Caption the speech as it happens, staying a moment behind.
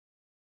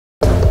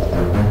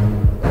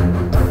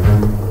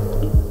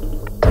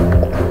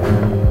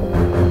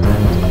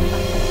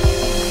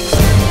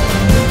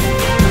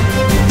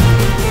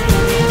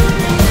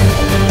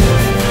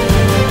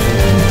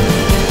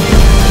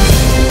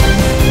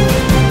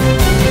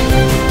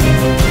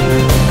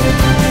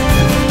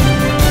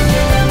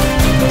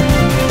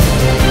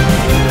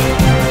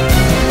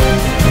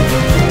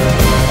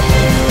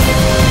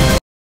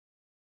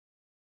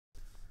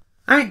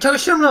I ain't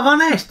touched them, love,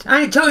 honest.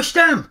 I ain't touched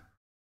them.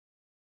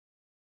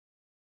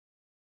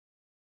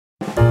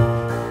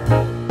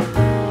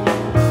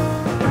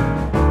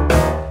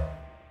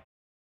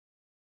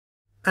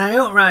 Hey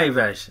up,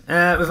 Rayvers.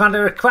 We've had a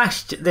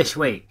request this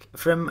week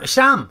from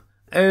Sam,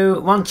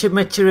 who wanted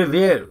me to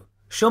review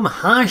some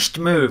heist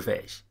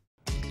movies.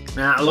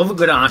 Now, I love a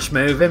good heist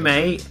movie,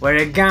 mate, where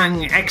a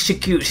gang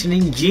executes an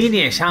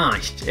ingenious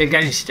heist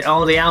against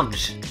all the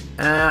odds.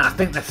 I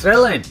think they're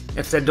thrilling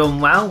if they're done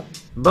well,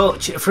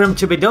 but for them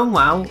to be done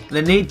well,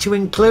 they need to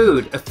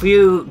include a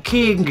few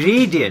key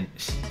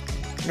ingredients.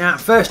 Now,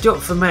 first up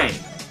for me,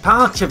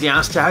 part of you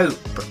has to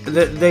hope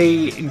that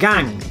the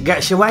gang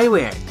gets away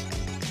with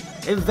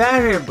it.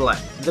 Invariably,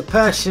 the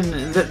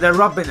person that they're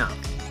robbing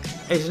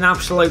of is an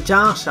absolute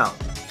arsehole.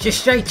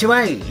 Just straight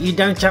away, you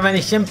don't have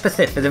any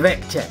sympathy for the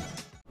victim.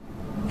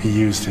 He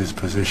used his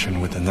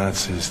position with the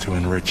Nazis to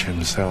enrich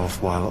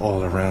himself while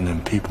all around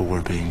him people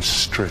were being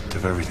stripped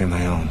of everything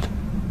they owned.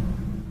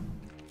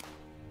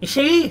 You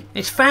see,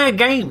 it's fair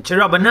game to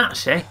rob a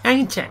Nazi,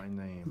 ain't it?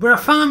 But I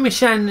find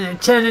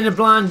myself turning a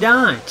blind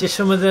eye to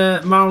some of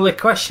the morally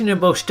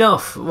questionable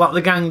stuff what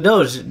the gang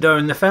does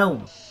during the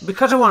film,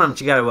 because I want them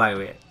to get away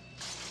with it.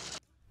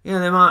 You know,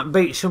 they might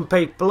beat some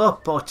people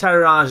up or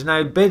terrorise an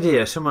old biddy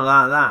or something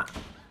like that.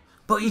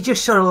 But you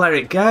just sort of let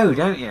it go,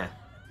 don't you?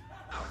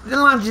 The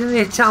lads in the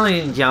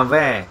Italian job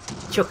here,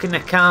 chucking the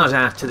cars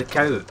out of the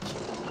coach.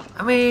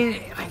 I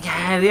mean,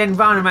 yeah, the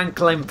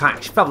environmental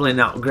impact's probably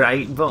not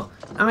great, but,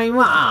 I mean,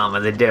 what harm are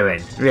they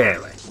doing,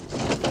 really?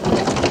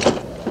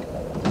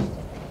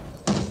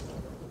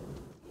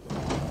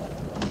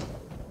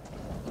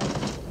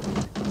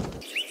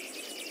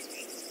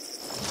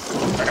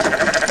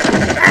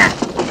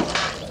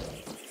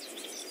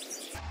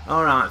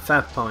 Alright,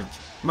 fair point.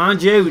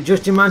 Mind you,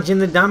 just imagine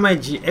the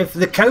damage if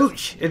the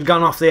coach had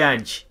gone off the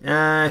edge,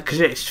 because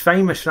it's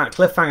famous for that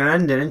cliffhanger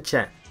ending, isn't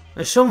it?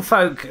 And some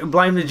folk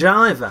blame the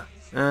driver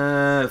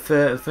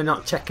for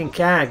not taking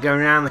care,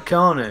 going around the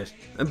corners.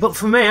 But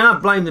for me, I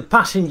blame the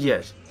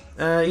passengers,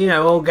 you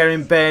know, all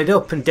getting bared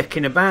up and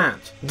dicking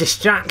about,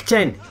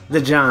 distracting the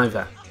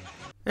driver.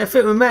 If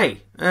it were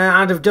me,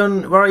 I'd have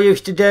done what I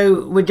used to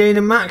do with Dean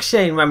and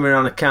Maxine when we were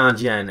on a car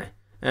journey,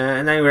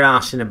 and they were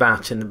arsing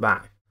about in the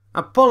back.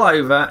 I'd pull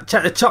over,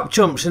 take the top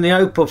chumps and the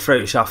opal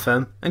fruits off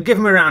them, and give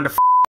them a round of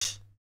f***s.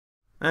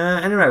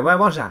 Anyway, where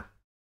was I?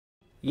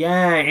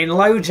 Yeah, in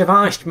loads of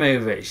heist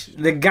movies,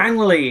 the gang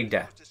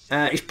leader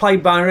is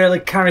played by a really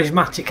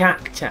charismatic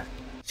actor.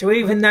 So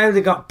even though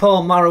they've got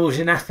poor morals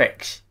and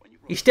ethics,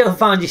 you still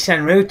find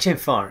yourself rooting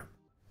for them.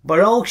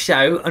 But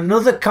also,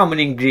 another common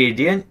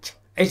ingredient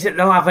is that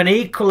they'll have an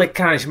equally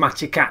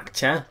charismatic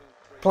actor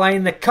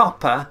playing the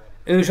copper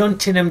who's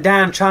hunting them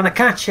down trying to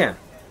catch him.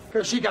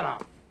 Here, she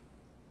got a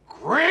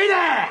great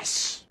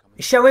ass!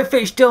 So if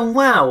it's done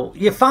well,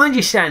 you find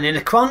yourself in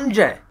a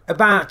quandary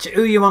about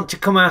who you want to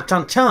come out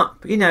on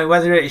top. You know,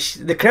 whether it's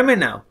the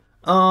criminal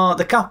or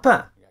the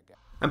copper.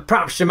 And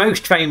perhaps the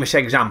most famous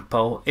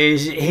example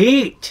is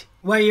Heat,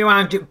 where you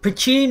had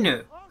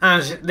Pacino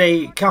as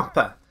the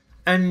copper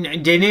and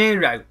De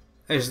Niro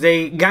as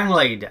the gang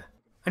leader.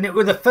 And it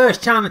was the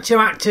first time the two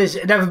actors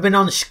had ever been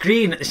on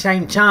screen at the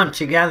same time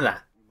together.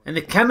 And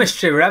the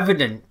chemistry were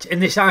evident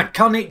in this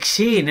iconic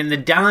scene in the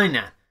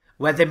diner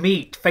where they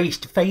meet face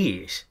to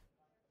face.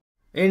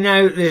 You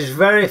know, there's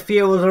very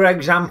few other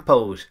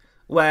examples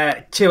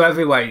where two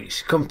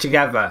heavyweights come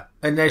together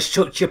and there's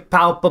such a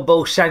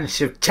palpable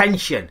sense of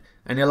tension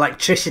and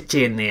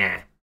electricity in the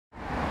air.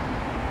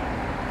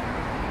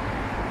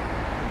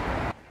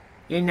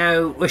 You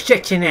know, we're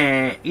sitting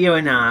here, you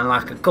and I,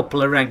 like a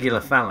couple of regular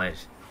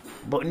fellas,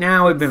 but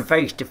now we've been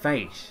face to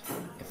face.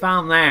 If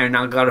I'm there and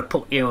I've got to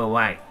put you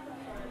away,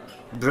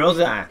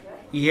 brother,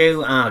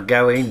 you are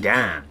going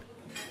down.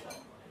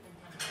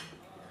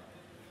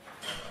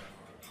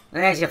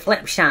 There's a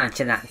flip side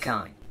to that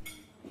coin.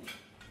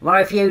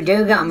 What if you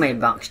do got me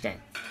boxed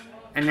in,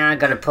 and I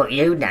got to put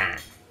you down?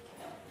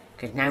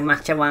 Because no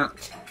matter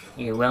what,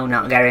 you will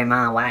not get in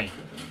my way.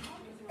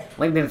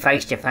 We've been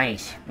face to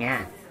face,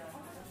 yeah,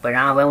 but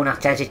I will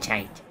not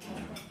hesitate.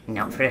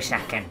 Not for a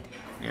second.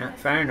 Yeah,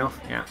 fair enough,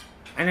 yeah.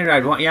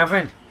 Anyway, what are you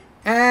having?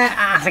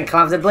 I think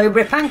I'll have the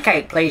blueberry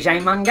pancake, please,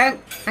 Mango.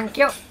 Thank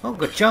you. Oh,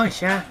 good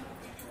choice, yeah.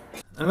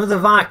 Another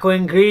vital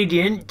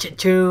ingredient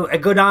to a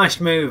good heist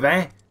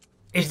movie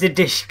is the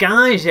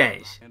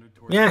disguises.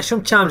 Yeah,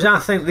 sometimes I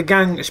think the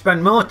gang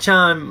spend more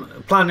time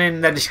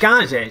planning their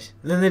disguises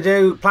than they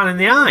do planning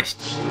the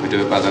heist. We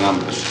do it by the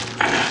numbers.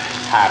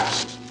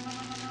 Hats.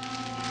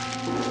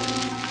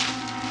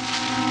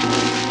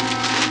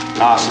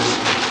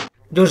 Glasses.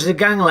 Does the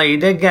gang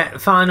leader get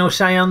final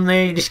say on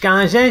the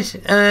disguises?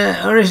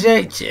 Or is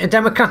it a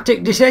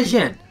democratic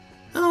decision?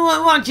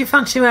 Oh, what do you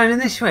fancy wearing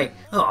this week?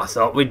 Oh, I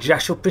thought we'd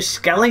dress up as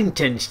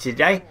skeletons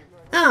today.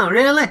 Oh,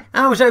 really?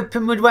 I was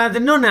hoping we'd wear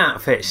the nun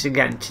outfits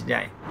again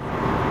today.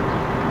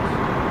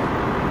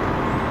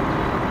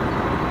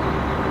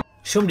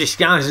 Some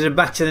disguises are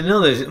better than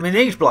others. I mean,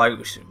 these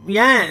blokes,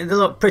 yeah, they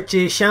look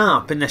pretty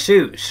sharp in their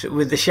suits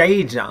with the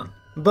shades on.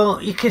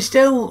 but you can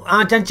still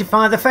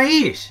identify the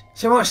face.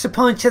 So what's the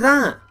point of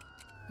that?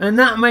 And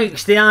that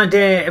makes the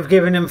idea of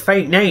giving them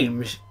fake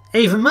names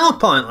even more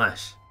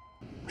pointless.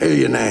 Here are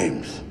your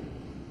names.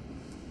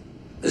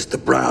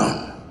 Mr.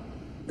 Brown,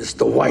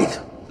 Mr. White,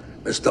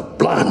 Mr.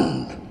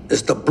 Blonde,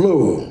 Mr.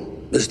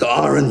 Blue, Mr.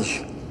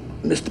 Orange,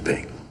 Mr.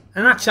 Pink.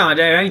 And that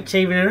idea ain't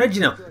even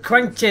original.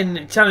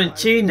 Quentin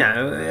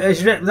Tarantino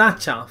has ripped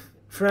that off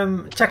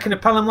from Taking a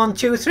Pelham 1,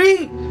 2,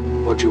 3.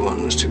 What do you want,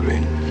 Mr.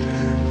 Green?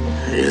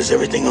 Is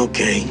everything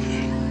okay?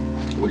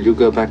 Will you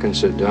go back and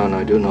sit down?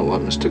 I do not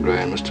want Mr.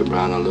 Gray and Mr.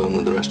 Brown alone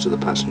with the rest of the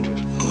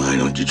passengers. Why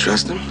don't you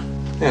trust him?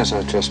 Yes,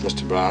 I trust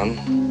Mr. Brown.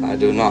 I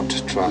do not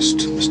trust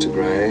Mr.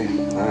 Gray.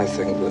 I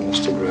think that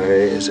Mr.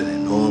 Gray is an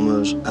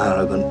enormous,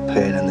 arrogant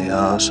pain in the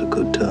arse who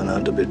could turn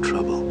out to be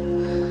trouble.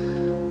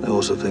 I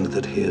also think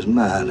that he is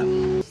mad.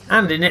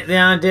 And in it, the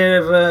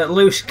idea of a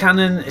loose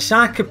cannon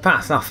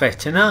psychopath off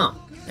it and all.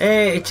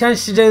 He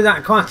tends to do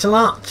that quite a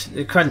lot,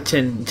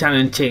 Quentin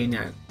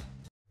Tarantino.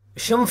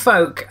 Some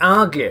folk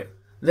argue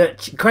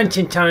that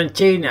Quentin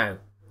Tarantino,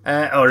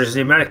 or as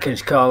the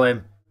Americans call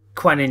him,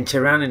 Quentin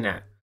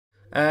Tarantino,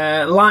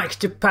 likes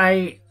to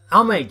pay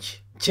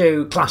homage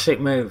to classic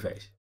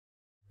movies.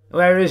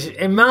 Whereas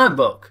in my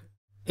book,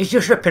 he's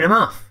just ripping them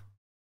off.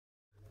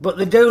 But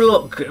they do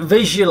look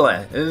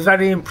visually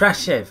very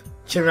impressive,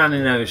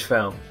 Tarantino's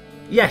films.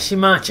 Yes, he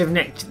might have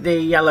nicked the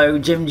yellow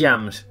Jim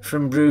Jams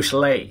from Bruce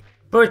Lee,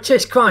 but it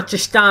is quite a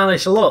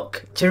stylish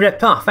look to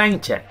rip off,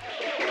 ain't it?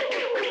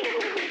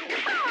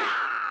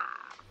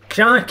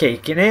 Crikey, you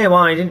can hear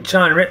why he didn't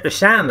try and rip the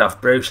sound off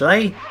Bruce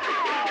Lee.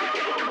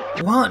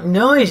 What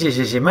noises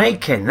is he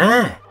making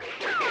there?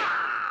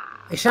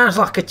 It sounds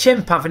like a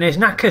chimp having his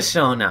knackers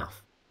sawn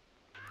off.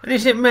 And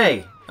is it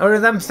me? Or are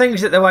them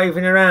things that they're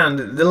waving around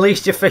the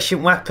least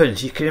efficient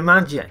weapons you can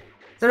imagine?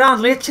 They're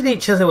hardly hitting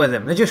each other with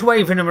them, they're just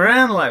waving them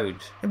around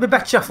loads. They'd be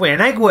better off with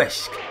an egg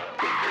whisk.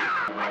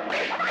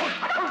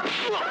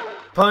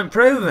 Point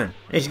proven.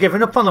 He's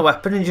given up on the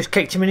weapon and just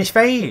kicked him in his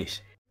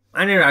face.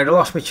 Anyway, I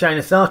lost my train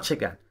of thought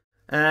again.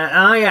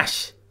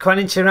 Yes,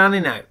 Quentin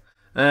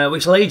Tarantino,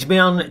 which leads me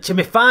on to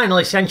my final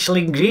essential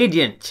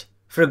ingredient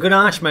for a good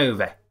heist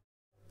movie.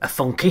 A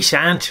funky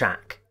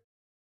soundtrack.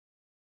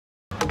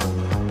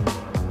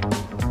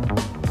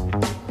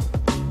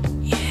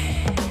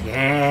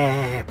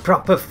 Yeah,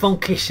 proper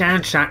funky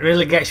soundtrack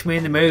really gets me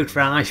in the mood for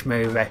a heist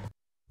movie.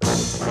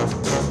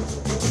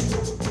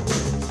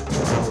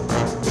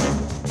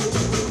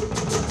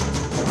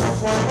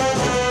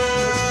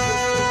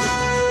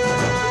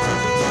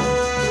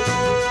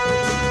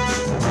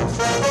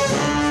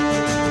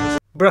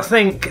 But I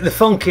think the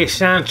funkiest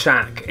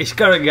soundtrack, it's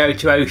got to go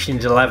to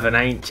Ocean's 11,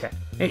 ain't it?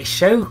 It's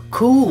so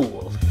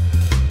cool.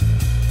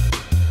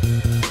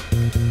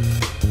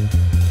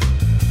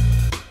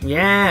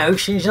 Yeah,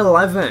 Ocean's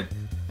 11,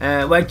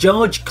 where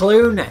George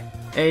Clooney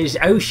is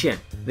Ocean,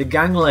 the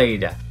gang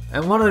leader.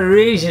 And one of the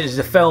reasons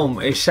the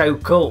film is so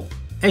cool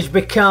is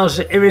because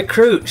he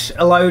recruits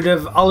a load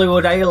of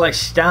Hollywood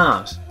A-list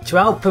stars to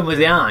help him with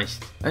the heist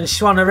and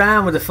swan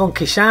around with a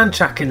funky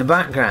soundtrack in the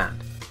background.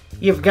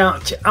 You've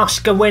got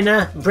Oscar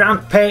winner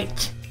Brad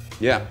Pitt.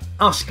 Yeah.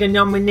 Oscar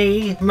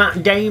nominee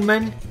Matt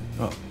Damon.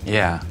 Oh,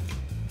 yeah.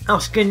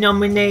 Oscar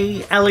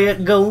nominee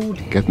Elliot Gould.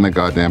 Get in the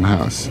goddamn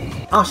house.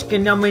 Oscar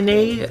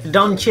nominee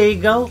Don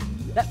Cheadle.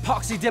 That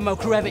poxy demo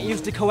crew haven't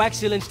used the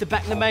coaxial to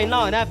back the main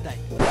line, have they?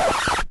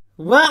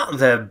 What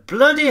the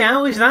bloody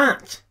hell is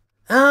that?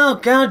 Oh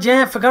god,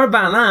 yeah, forgot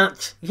about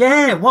that.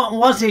 Yeah, what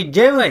was he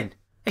doing?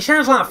 It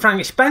sounds like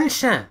Frank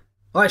Spencer.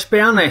 Let's be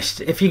honest,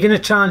 if you're going to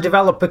try and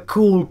develop a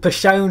cool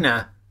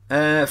persona,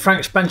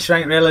 Frank Spencer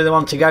ain't really the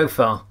one to go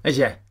for, is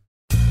he?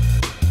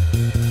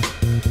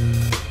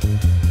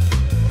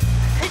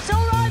 It's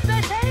alright,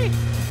 Betty!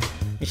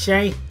 You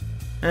see?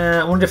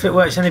 I wonder if it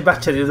works any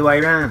better the other way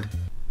round.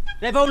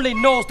 They've only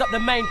nosed up the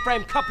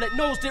mainframe couplet,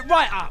 nosed it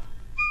right up!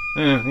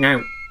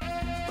 No.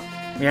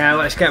 Yeah,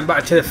 let's get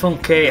back to the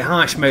funky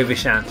heist movie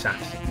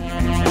soundtracks.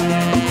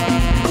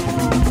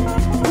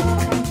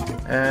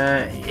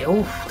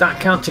 That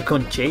can't have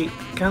come cheap,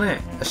 can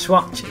it? A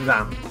SWAT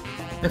van.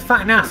 In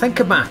fact, now I think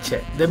about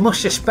it, they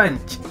must have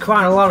spent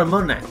quite a lot of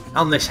money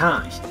on this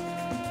heist.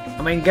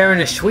 I mean, going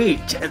a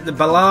suite at the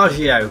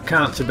Bellagio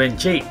can't have been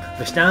cheap,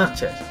 for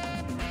starters.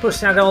 Plus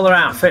they had all their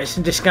outfits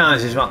and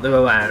disguises what they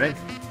were wearing.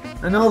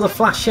 And all the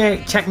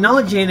flashy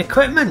technology and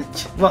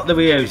equipment what they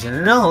were using,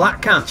 and all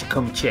that can't have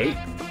come cheap.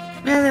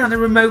 Yeah, they had a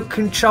remote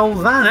control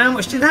van, how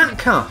much did that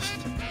cost?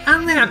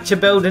 And they had to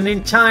build an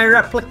entire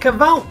replica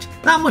vault.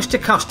 That must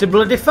have cost a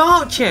bloody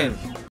fortune.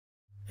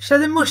 So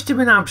they must have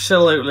been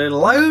absolutely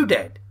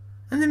loaded.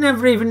 And they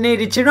never even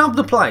needed to rob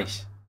the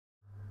place.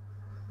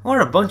 What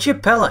a bunch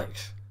of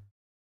pellets.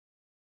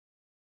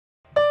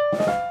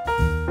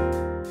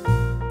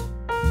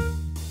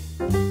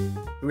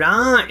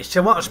 Right,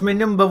 so what's my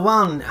number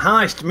one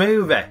heist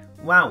movie?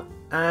 Well,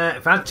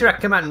 if I had to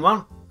recommend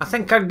one, I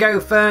think I'd go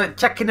for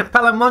Taking a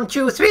Pelham 1,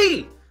 2,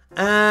 3.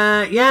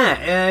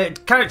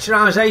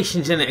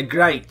 Characterisations in it are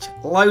great.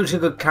 Loads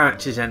of good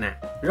characters in it.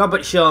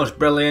 Robert Shaw's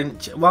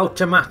brilliant.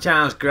 Walter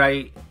Matthau's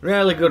great.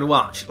 Really good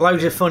watch.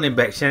 Loads of funny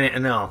bits in it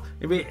and all.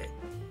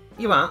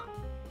 You what?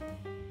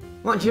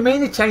 What do you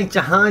mean it ain't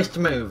a heist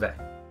movie?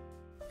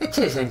 It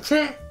isn't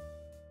it?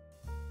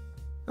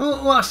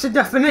 Well, what's the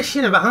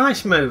definition of a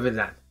heist movie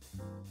then?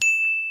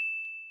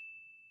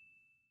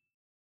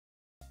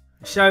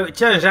 So it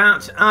turns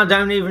out I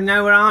don't even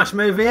know what a heist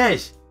movie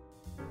is.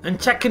 And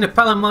Taking a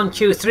Pelham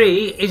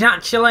 123 is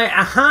actually a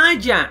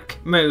hijack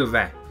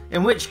movie.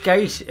 In which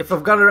case, if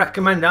I've got to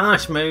recommend a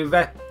heist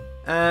movie,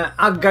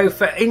 I'd go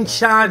for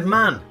Inside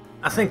Man.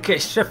 I think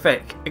it's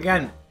terrific.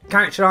 Again,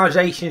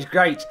 characterisation's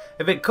great.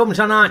 If it comes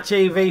on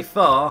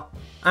ITV4,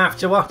 I have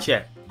to watch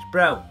it. It's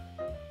bro.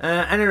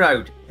 Any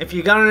road. If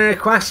you got any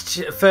requests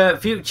for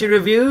future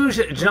reviews,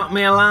 drop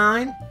me a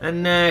line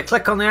and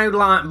click on the old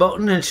like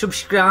button and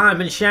subscribe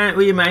and share it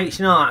with your mates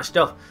and all that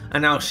stuff.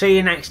 And I'll see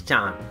you next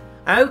time.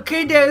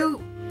 Okeydoo!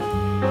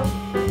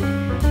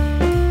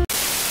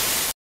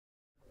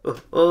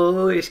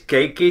 Oh, it's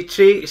cakey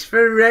treats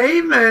for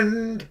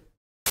Raymond!